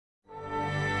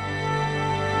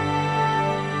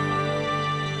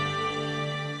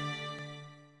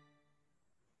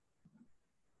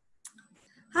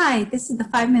Hi, this is the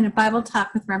 5-Minute Bible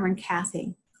Talk with Reverend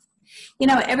Kathy. You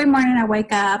know, every morning I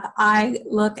wake up, I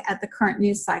look at the current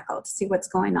news cycle to see what's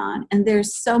going on. And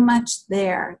there's so much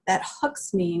there that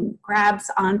hooks me and grabs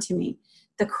onto me.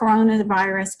 The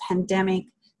coronavirus pandemic,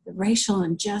 the racial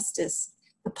injustice,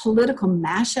 the political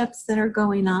mashups that are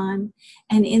going on,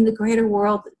 and in the greater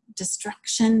world,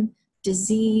 destruction,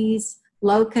 disease,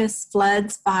 locusts,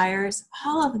 floods, fires,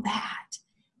 all of that.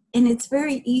 And it's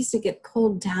very easy to get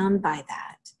pulled down by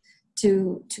that,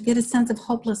 to get a sense of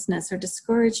hopelessness or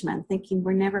discouragement, thinking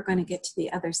we're never going to get to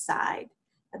the other side,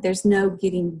 that there's no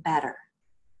getting better.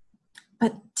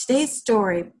 But today's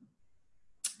story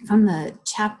from the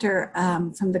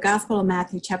from the Gospel of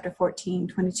Matthew, chapter 14,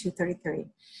 22-33,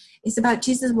 is about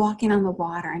Jesus walking on the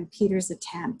water and Peter's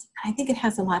attempt. I think it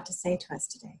has a lot to say to us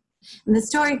today. And the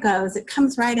story goes, it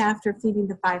comes right after feeding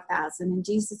the 5,000, and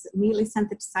Jesus immediately sent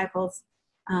the disciples,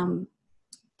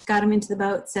 got him into the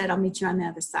boat, said, "I'll meet you on the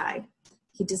other side."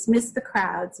 He dismissed the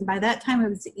crowds, and by that time it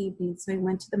was the evening, so he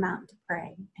went to the mountain to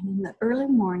pray. And in the early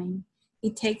morning,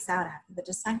 he takes out after the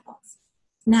disciples.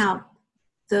 Now,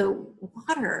 the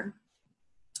water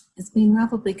is being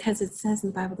ruffled because it says in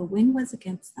the Bible the wind was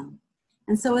against them.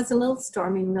 And so it's a little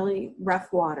stormy, really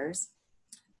rough waters.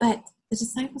 But the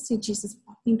disciples see Jesus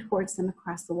walking towards them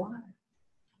across the water.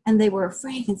 And they were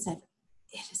afraid and said,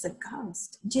 "It is a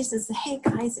ghost." And Jesus said, "Hey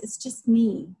guys, it's just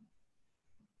me.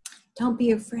 Don't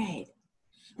be afraid."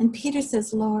 And Peter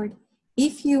says, "Lord,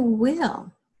 if you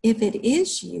will, if it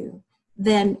is you,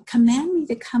 then command me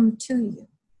to come to you."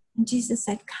 And Jesus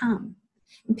said, "Come."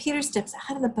 And Peter steps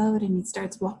out of the boat and he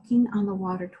starts walking on the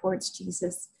water towards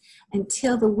Jesus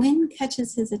until the wind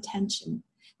catches his attention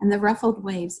and the ruffled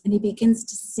waves, and he begins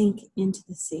to sink into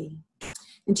the sea.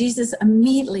 And Jesus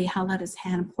immediately held out his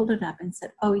hand and pulled it up and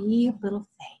said, "Oh, ye of little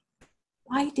faith,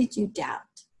 why did you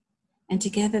doubt?" And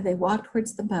together they walk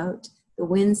towards the boat, the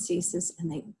wind ceases,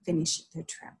 and they finish their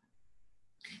trip.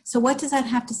 So what does that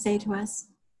have to say to us?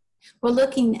 Well,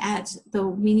 looking at the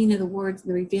meaning of the words,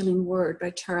 the revealing word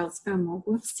by Charles Fillmore,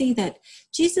 we'll see that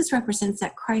Jesus represents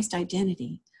that Christ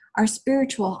identity, our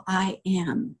spiritual I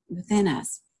am within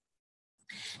us.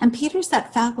 And Peter's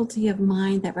that faculty of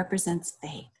mind that represents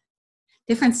faith.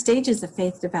 Different stages of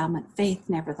faith development, faith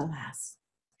nevertheless.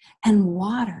 And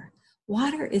water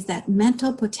is that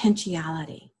mental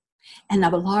potentiality. And a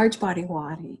large body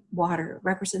water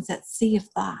represents that sea of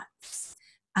thoughts,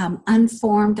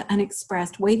 unformed,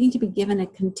 unexpressed, waiting to be given a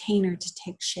container to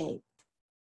take shape.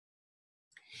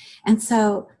 And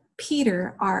so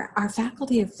Peter, our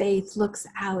faculty of faith, looks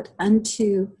out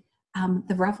unto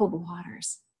the ruffled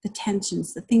waters, the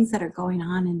tensions, the things that are going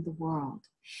on in the world.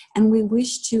 And we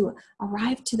wish to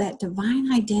arrive to that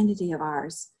divine identity of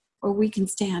ours where we can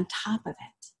stay on top of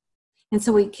it. And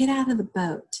so we get out of the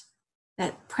boat,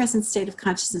 that present state of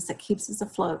consciousness that keeps us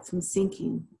afloat from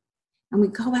sinking. And we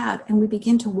go out and we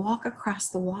begin to walk across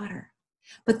the water.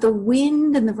 But the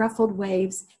wind and the ruffled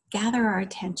waves gather our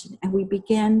attention, and we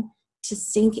begin to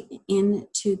sink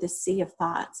into the sea of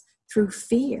thoughts through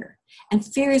fear. And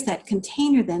fear is that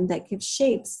container then that gives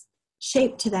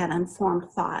shape to that unformed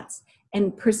thoughts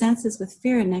and presents us with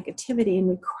fear and negativity, and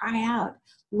we cry out,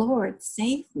 "Lord,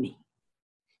 save me."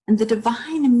 And the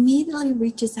divine immediately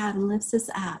reaches out and lifts us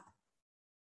up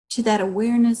to that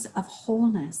awareness of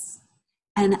wholeness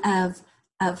and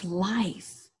of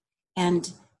life,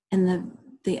 and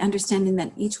the understanding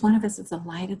that each one of us is the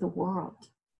light of the world,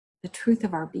 the truth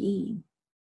of our being.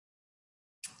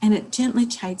 And it gently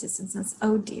chides us and says,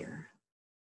 "Oh dear,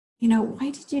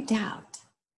 why did you doubt?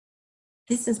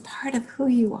 This is part of who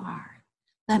you are.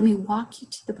 Let me walk you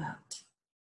to the boat."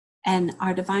 And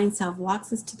our divine self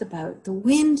walks us to the boat. The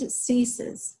wind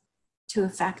ceases to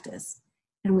affect us,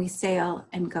 and we sail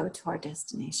and go to our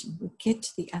destination. We get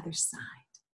to the other side.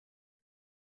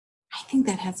 I think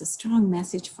that has a strong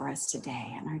message for us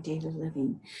today in our daily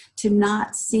living, to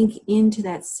not sink into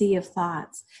that sea of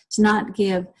thoughts, to not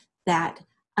give that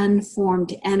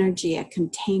unformed energy a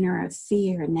container of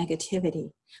fear and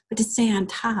negativity, but to stay on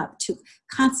top, to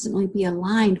constantly be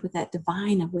aligned with that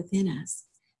divine within us.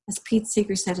 As Pete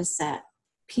Seeger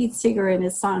Pete Seeger in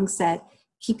his song said,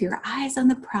 "Keep your eyes on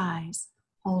the prize,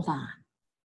 hold on."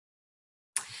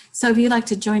 So if you'd like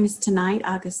to join us tonight,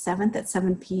 August 7th at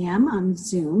 7 p.m. on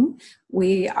Zoom,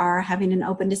 we are having an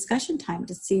open discussion time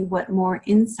to see what more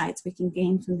insights we can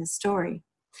gain from this story.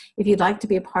 If you'd like to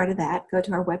be a part of that, go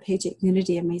to our webpage at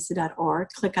unityofmesa.org,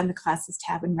 click on the classes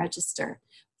tab and register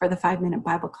for the 5-minute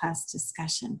Bible class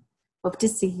discussion. Hope to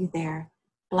see you there.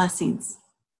 Blessings.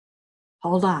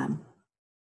 Hold on.